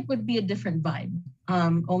think it would be a different vibe.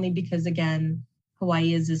 Only because again,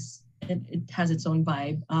 Hawaii is this. It has its own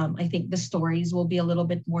vibe. I think the stories will be a little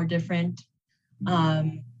bit more different.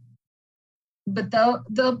 Um, but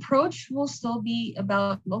the approach will still be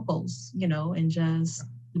about locals, and just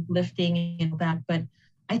lifting and all that. But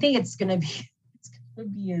I think it's gonna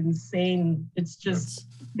be insane. It's just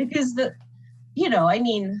That's because I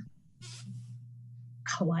mean,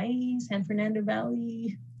 Hawaii, San Fernando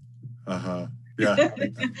Valley, uh-huh. Yeah,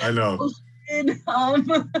 I know. ocean,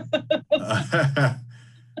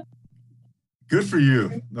 Good for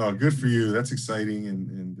you. No, good for you. That's exciting,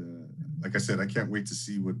 and like I said, I can't wait to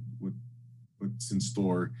see what's in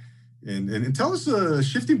store. And tell us,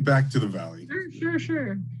 shifting back to the valley,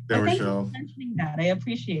 sure. I there, thank you Rochelle. for mentioning that. I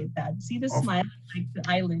appreciate that. See the Of, smile, like the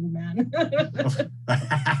island, man.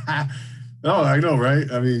 no, I know, right?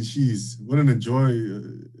 I mean, geez, what an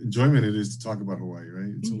enjoyment it is to talk about Hawaii,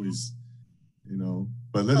 right? It's Mhm. always,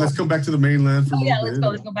 But Oh, let's come back to the mainland for a oh little yeah, let's go.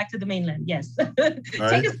 bit. Let's go back to the mainland. Yes. Right?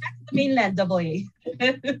 Take us back to the mainland, double A.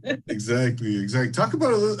 Exactly. Talk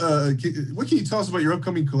about what can you tell us about your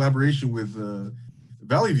upcoming collaboration with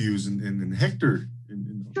Valley Views and Hector?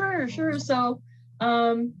 Sure. So,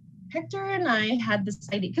 Hector and I had this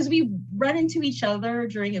idea because we run into each other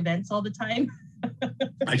during events all the time.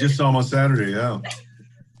 I just saw him on Saturday, yeah,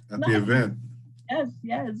 at the Nice. event.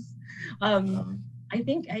 Yes. Um, Um, I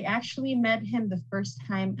think I actually met him the first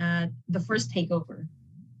time at the first takeover.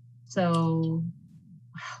 So,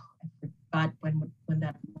 wow, I forgot when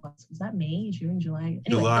that was. Was that May, June, July?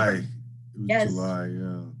 Anyway, July. It was yes. July,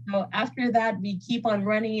 yeah. So after that, we keep on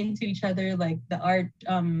running into each other, like the art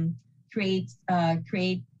create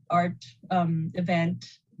art event.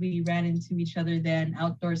 We ran into each other then.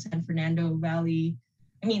 Outdoor San Fernando Valley,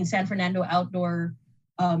 San Fernando Outdoor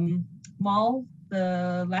Mall,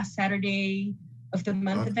 the last Saturday of the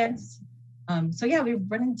month Uh, events. So yeah, we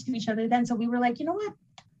run into each other then. So we were like, you know what?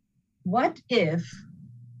 What if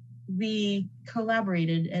we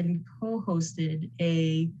collaborated and co-hosted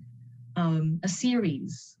a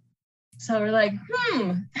series? So we're like,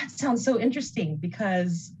 that sounds so interesting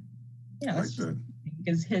because I like it's just that.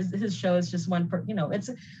 because his show is just one per, it's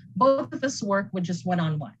both of us work with just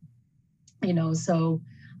one-on-one, so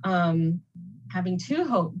having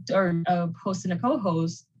two or a host and a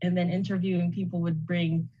co-host and then interviewing people would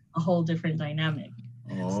bring a whole different dynamic.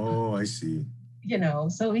 Oh, I see.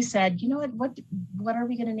 So we said, you know what are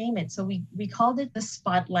we going to name it? So we called it the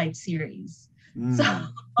Spotlight series. So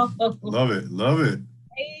Mm, love it. Love it.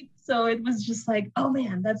 right? So it was just like, oh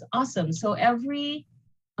man, that's awesome. So every,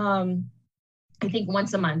 I think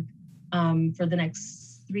once a month, for the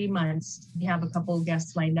next 3 months, we have a couple of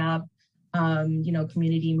guests lined up,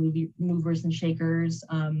 community movers and shakers,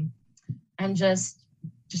 and just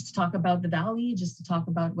to talk about the valley, just to talk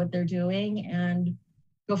about what they're doing and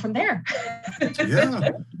go from there.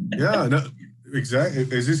 Yeah. Yeah. No, exactly.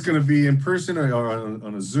 Is this going to be in person or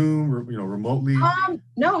on a Zoom or, remotely?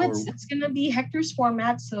 No, Or, it's gonna be Hector's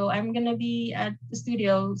format. So I'm gonna be at the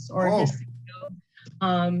studios or oh, his studio,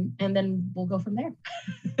 and then we'll go from there.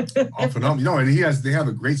 oh, phenomenal. No, and they have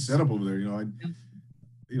a great setup over there.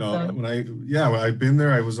 So when I've been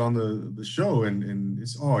there, I was on the show and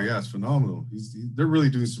it's, oh yeah, it's phenomenal. They're really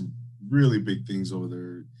doing some really big things over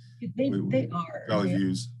there they with are. Valley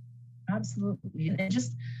Views. Absolutely.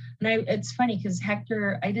 It's funny because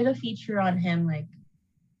Hector, I did a feature on him like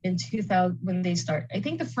in 2000 when they start. I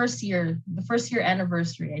think the first year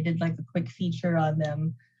anniversary, I did like a quick feature on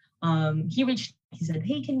them. He said,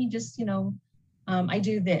 hey, can you just, I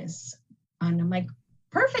do this. And I'm like,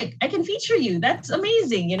 perfect. I can feature you. That's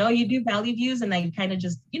amazing. You do Valley Views. And I kind of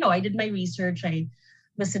just, I did my research. I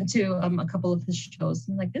listened to a couple of his shows.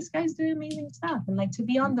 And like, this guy's doing amazing stuff. And like to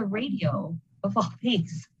be on the radio of all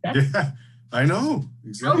things, that's I know.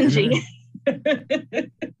 Exactly. challenging.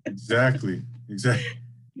 Exactly.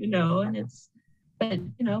 You know, and but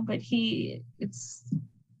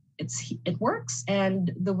it works.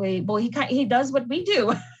 And the way, well, he does what we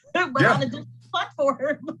do, but on a different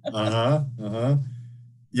platform.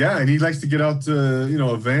 Yeah, and he likes to get out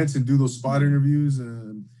to events and do those spot interviews.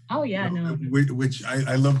 Oh yeah, which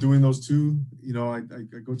I love doing those too. I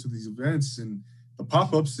go to these events and the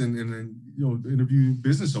pop-ups and interview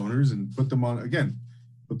business owners and put them on the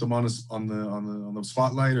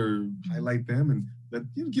spotlight or highlight them and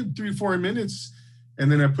give 3-4 minutes, and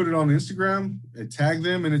then I put it on Instagram, I tag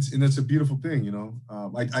them, and it's a beautiful thing.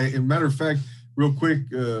 As a matter of fact, real quick,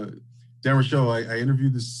 Dan Rochelle, I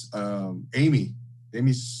interviewed this Amy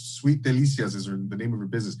Sweet Delicias is the name of her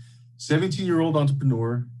business. 17-year-old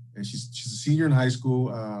entrepreneur, and she's a senior in high school.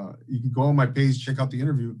 You can go on my page, check out the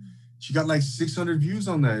interview. She got like 600 views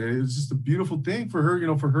on that. It was just a beautiful thing for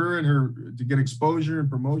her, for her and her to get exposure and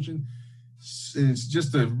promotion. It's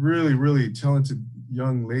just a really, really talented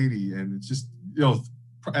young lady, and it's just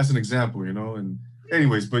as an example, and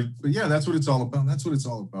anyways, but yeah, that's what it's all about. That's what it's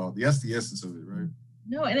all about. That's the essence of it, right?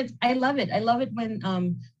 No, and I love it. I love it when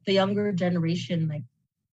the younger generation like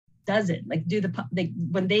does it, like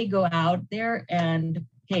when they go out there and,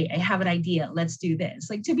 hey, I have an idea, let's do this.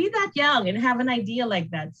 Like to be that young and have an idea like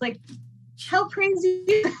that, it's like, how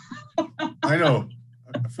crazy. I know.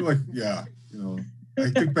 I feel like, I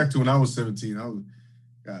think back to when I was 17.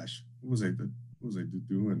 Gosh, what was I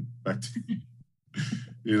doing back then?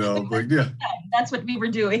 But yeah. That's what we were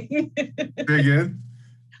doing. Say again?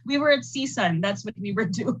 We were at CSUN. That's what we were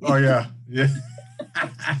doing. Oh yeah.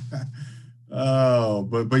 Oh,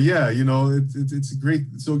 but yeah, it's great.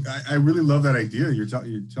 So I really love that idea you're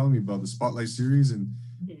telling me about the Spotlight series, and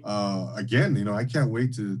again, I can't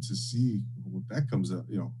wait to see what that comes up.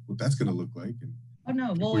 What that's gonna look like, and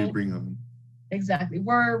well, you bring on. Exactly.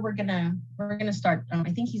 We're gonna start.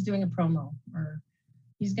 I think he's doing a promo, or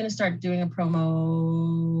he's gonna start doing a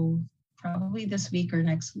promo probably this week or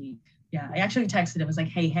next week. Yeah, I actually texted him. I was like,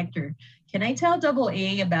 "Hey, Hector, can I tell Double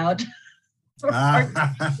A about?"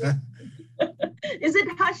 Is it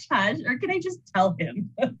hush hush, or can I just tell him?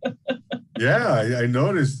 Yeah, I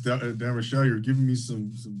noticed, Dan Rochelle, you're giving me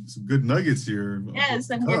some good nuggets here.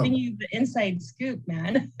 Yes, I'm giving you the inside scoop,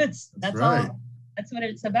 man. That's right. All. That's what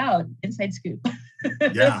it's about. Inside scoop.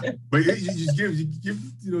 Yeah, but you just give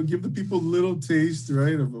the people a little taste,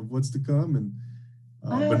 right, of what's to come, and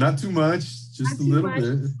but not too much, just a little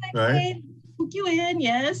bit, right? Hook you in,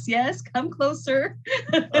 yes, come closer.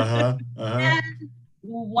 And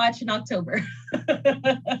we'll watch in October.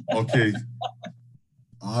 Okay.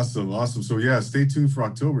 Awesome. So yeah, stay tuned for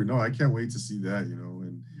October. No, I can't wait to see that.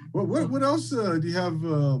 And what else do you have?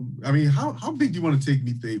 How big do you want to take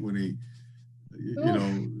Meet the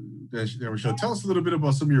 818? Rochelle, tell us a little bit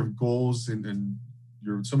about some of your goals and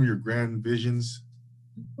some of your grand visions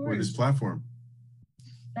for this platform.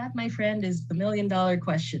 That, my friend, is the $1 million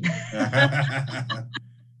question.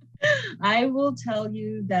 I will tell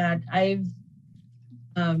you that I've,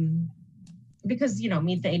 because,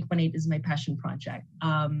 Meet the 818 is my passion project.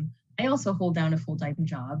 I also hold down a full-time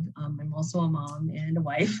job. I'm also a mom and a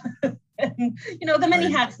wife. And, the many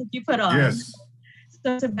hats that you put on. Yes.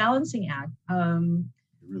 So it's a balancing act. Really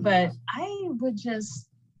but I would just,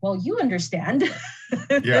 you understand.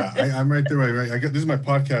 Yeah, I'm right there. Right. This is my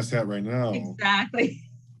podcast hat right now. Exactly.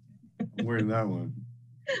 I'm wearing that one.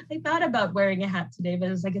 I thought about wearing a hat today, but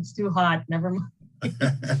it's too hot. Never mind.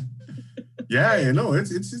 Yeah,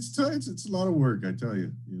 it's tough. It's a lot of work, I tell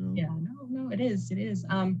you. Yeah, no, it is. If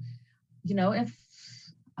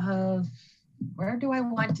where do I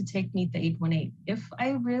want to take Meet the 818? If I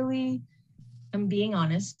really am being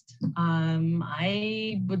honest,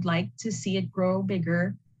 I would like to see it grow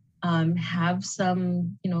bigger. Have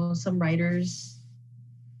some writers,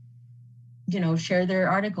 share their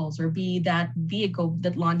articles, or be that vehicle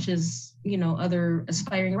that launches, other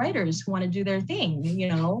aspiring writers who want to do their thing,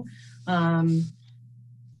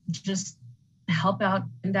 just help out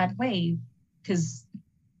in that way, because,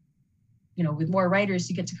 with more writers,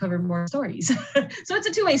 you get to cover more stories. So it's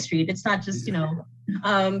a two-way street. It's not just,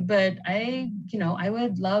 but I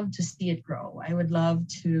would love to see it grow. I would love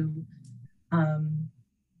to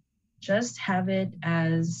just have it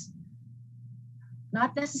as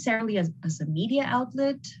not necessarily as a media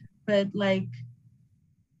outlet, but like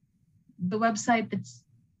the website that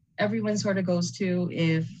everyone sort of goes to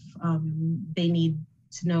if they need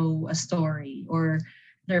to know a story, or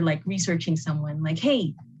they're like researching someone, like,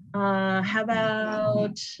 hey, how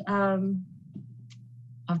about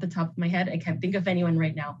off the top of my head. I can't think of anyone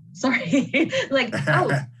right now. Sorry. Like,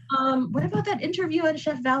 what about that interview on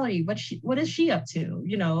Chef Valerie? What is she up to?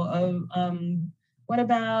 What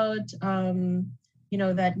about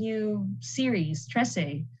that new series,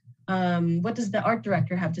 Tresse? What does the art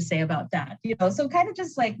director have to say about that? So kind of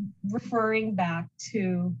just like referring back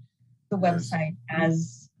to the website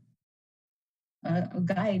as a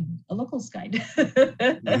guide, a locals guide.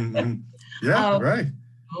 Mm-hmm. Yeah, right.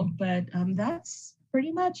 But that's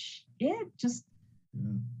pretty much it. Just,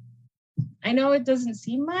 I know it doesn't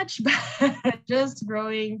seem much, but just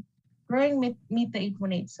growing Meet the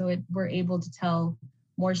 818, so we're able to tell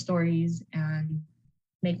more stories and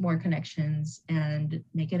make more connections and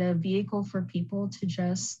make it a vehicle for people to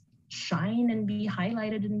just shine and be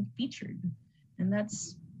highlighted and featured. And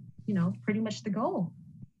that's, pretty much the goal.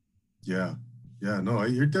 Yeah. No,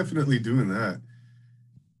 you're definitely doing that.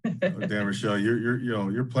 Dan Rochelle,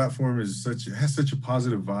 your platform has such a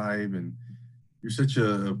positive vibe, and you're such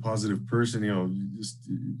a positive person. Just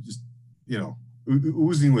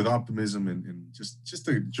oozing with optimism, and you're just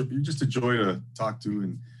a joy to talk to,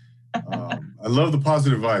 and I love the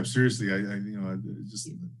positive vibe. Seriously, I just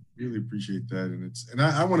really appreciate that, and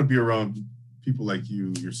I want to be around people like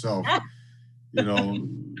you yourself.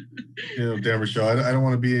 Dan Rochelle, I don't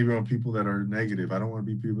want to be around people that are negative. I don't want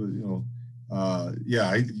to be people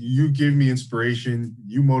you give me inspiration,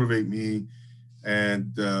 you motivate me,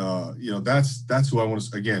 and that's who I want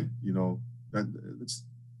to, again, that's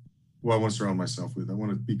who I want to surround myself with. I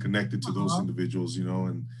want to be connected to those individuals,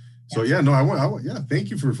 and so thank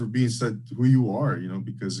you for being who you are,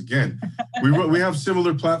 because again, we have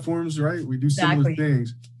similar platforms, right? We do similar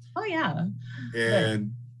things. Oh yeah.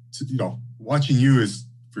 And watching you is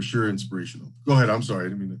for sure inspirational. Go ahead. I'm sorry. I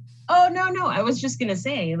didn't mean to. Oh no. I was just gonna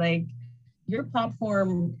say, like, your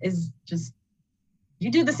platform is just, you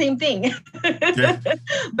do the same thing.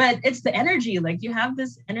 But it's the energy. Like, you have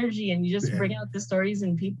this energy and you just bring out the stories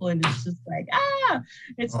and people, and it's just like,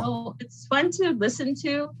 it's fun to listen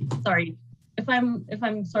to. Sorry. If I'm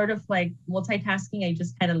sort of like multitasking, I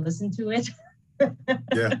just kind of listen to it.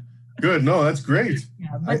 Yeah. Good. No, that's great.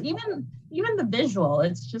 Yeah. But even the visual,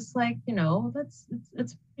 it's just like, it's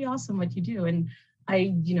pretty awesome what you do. And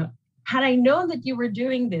had I known that you were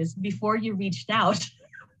doing this before you reached out,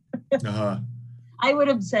 I would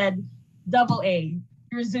have said, AA,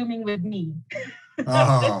 you're Zooming with me.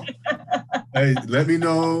 Hey, let me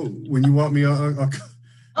know when you want me on.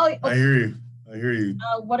 I hear you.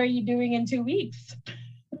 What are you doing in 2 weeks?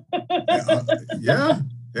 Yeah.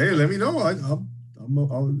 Hey, let me know. I'll,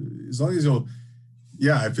 as long as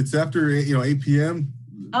if it's after 8 p.m.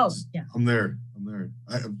 I'm there.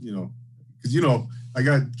 Because I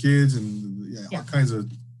got kids and all kinds of.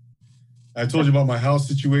 I told you about my house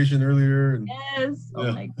situation earlier. And, yes.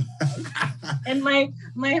 Oh my gosh. And my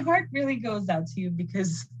heart really goes out to you,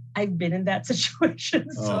 because I've been in that situation.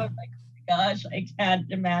 So I'm like, oh my gosh, I can't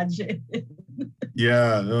imagine.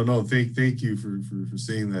 Yeah, no. Thank you for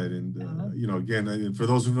saying that. And again, for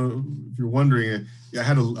those if you're wondering, I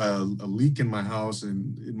had a leak in my house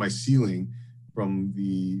and in my ceiling from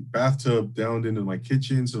the bathtub down into my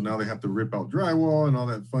kitchen. So now they have to rip out drywall and all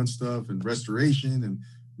that fun stuff, and restoration and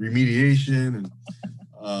remediation,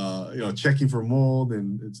 and checking for mold,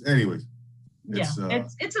 and it's anyways. It's a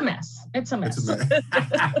mess. It's a mess. To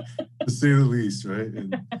say the least, right?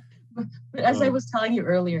 And, but as I was telling you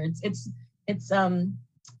earlier, it's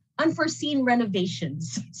unforeseen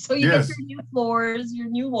renovations. So you get your new floors, your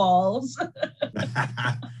new walls.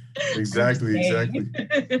 Exactly.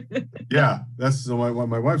 Yeah, that's so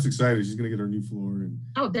my wife's excited. She's gonna get her new floor, and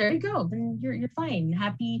there you go. Then you're fine.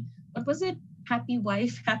 Happy. What was it? Happy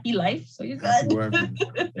wife, happy life. So you're good.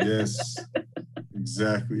 Yes,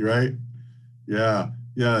 exactly right. Yeah.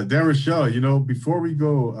 Dan Rochelle, before we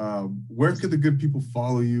go, where can the good people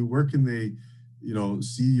follow you? Where can they,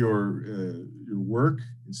 see your work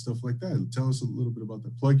and stuff like that? Tell us a little bit about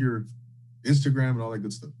that. Plug your Instagram and all that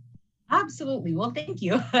good stuff. Absolutely. Well, thank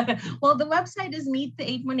you. Well, the website is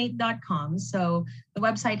meetthe818.com. So the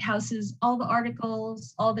website houses all the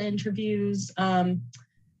articles, all the interviews,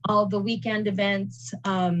 all the weekend events,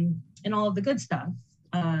 and all of the good stuff.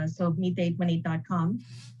 So meetthe818.com.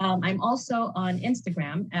 I'm also on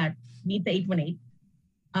Instagram at meetthe818,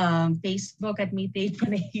 Facebook at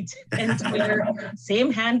meetthe818, and Twitter,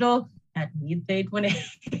 same handle at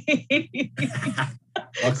meetthe818.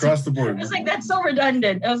 Across the board. I was like, that's so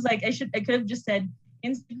redundant. I was like, I could have just said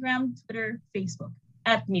Instagram, Twitter, Facebook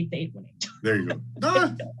at meetthe818. There you go.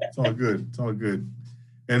 It's all good.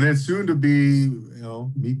 And then soon to be,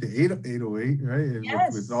 meet the 808, right? And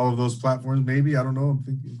Yes. with all of those platforms, maybe, I don't know. I'm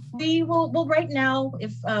thinking. We will, well, right now,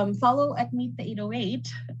 if follow at Meet the 808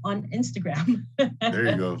 on Instagram.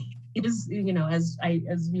 There you go. It is,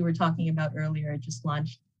 as we were talking about earlier, it just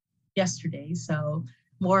launched yesterday. So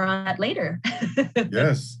more on that later.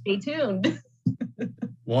 Yes. Stay tuned.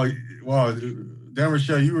 Wow, Dan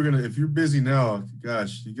Rochelle, if you're busy now,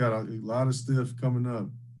 gosh, you got a lot of stuff coming up.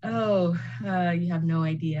 Oh, you have no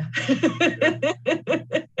idea.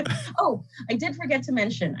 Oh, I did forget to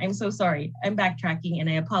mention, I'm so sorry. I'm backtracking and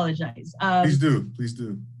I apologize. Please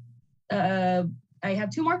do. I have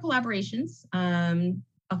 2 more collaborations.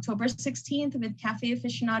 October 16th with Cafe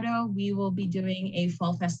Aficionado, we will be doing a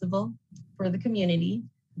fall festival for the community.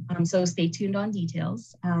 So stay tuned on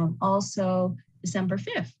details. Also, December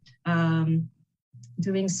 5th,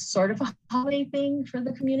 doing sort of a holiday thing for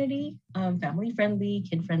the community, family friendly,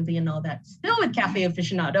 kid friendly, and all that. Still with Cafe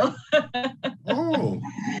Aficionado. Oh.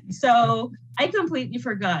 So I completely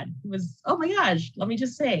forgot. It was, oh my gosh, let me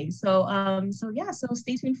just say. So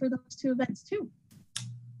stay tuned for those 2 events too.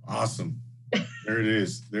 Awesome. There it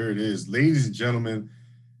is. Ladies and gentlemen,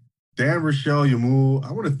 Dan Rochelle Yamul,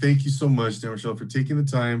 I want to thank you so much, Dan Rochelle, for taking the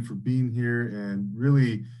time, for being here and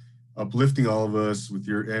really uplifting all of us with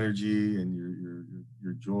your energy and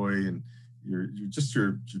your joy and your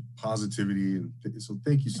positivity. And so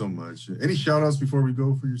thank you so much. Any shout outs before we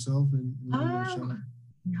go for yourself? No,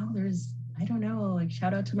 I don't know, like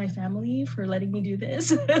shout out to my family for letting me do this,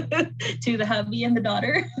 to the hubby and the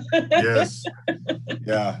daughter. Yes.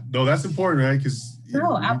 Yeah. No, that's important, right? Because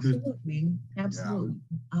absolutely. Yeah.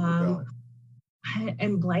 No, I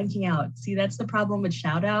am blanking out. See, that's the problem with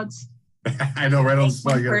shout outs. I know, right on the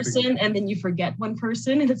spot. One person, and then you forget one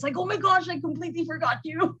person, and it's like, oh my gosh, I completely forgot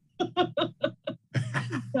you.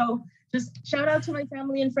 So just shout out to my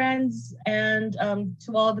family and friends, and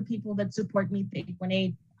to all the people that support me,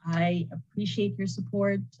 818. I appreciate your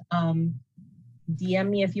support. DM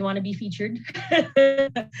me if you want to be featured.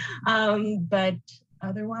 But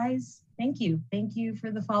otherwise, thank you. Thank you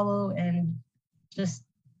for the follow, and just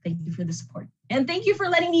thank you for the support. And thank you for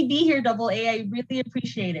letting me be here, AA. I really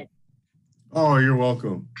appreciate it. Oh, you're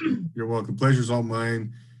welcome. You're welcome. Pleasure's all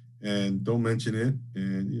mine. And don't mention it.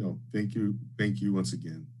 And, thank you once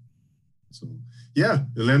again. So, yeah,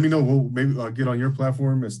 let me know. Maybe I'll get on your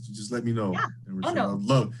platform. Just let me know. Yeah. Oh, no. I'd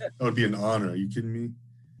love, that would be an honor. Are you kidding me?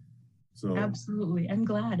 So absolutely. I'm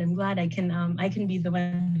glad I can be the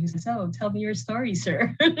one who says, so tell me your story,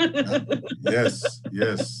 sir. Yes.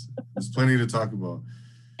 There's plenty to talk about.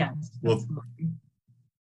 Yes. Well, absolutely.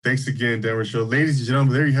 Thanks again, Dan Rochelle. Ladies and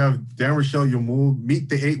gentlemen, there you have Dan Rochelle Yamul. Meet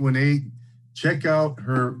the 818. Check out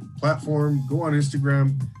her platform. Go on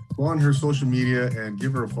Instagram. Go on her social media and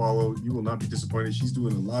give her a follow. You will not be disappointed. She's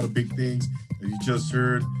doing a lot of big things, as you just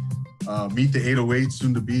heard. Meet the 808,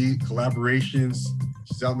 soon to be collaborations.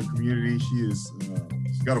 She's out in the community. She's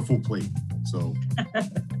got a full plate. So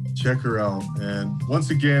check her out. And once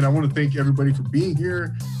again, I want to thank everybody for being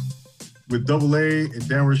here with AA and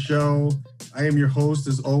Dan Rochelle. I am your host,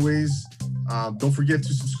 as always. Don't forget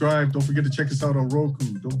to subscribe. Don't forget to check us out on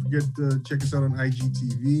Roku. Don't forget to check us out on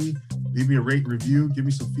IGTV. Leave me a rate and review. Give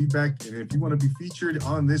me some feedback. And if you want to be featured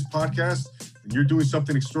on this podcast and you're doing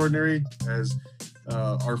something extraordinary as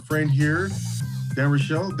our friend here, Dan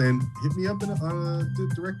Rochelle, then hit me up and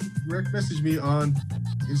direct message me on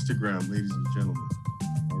Instagram, ladies and gentlemen.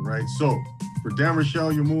 All right. So for Dan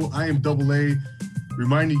Rochelle Yamul, I am AA,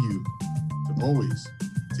 reminding you to always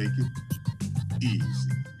take it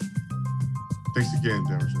easy. Thanks again,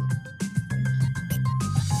 Dan Rochelle.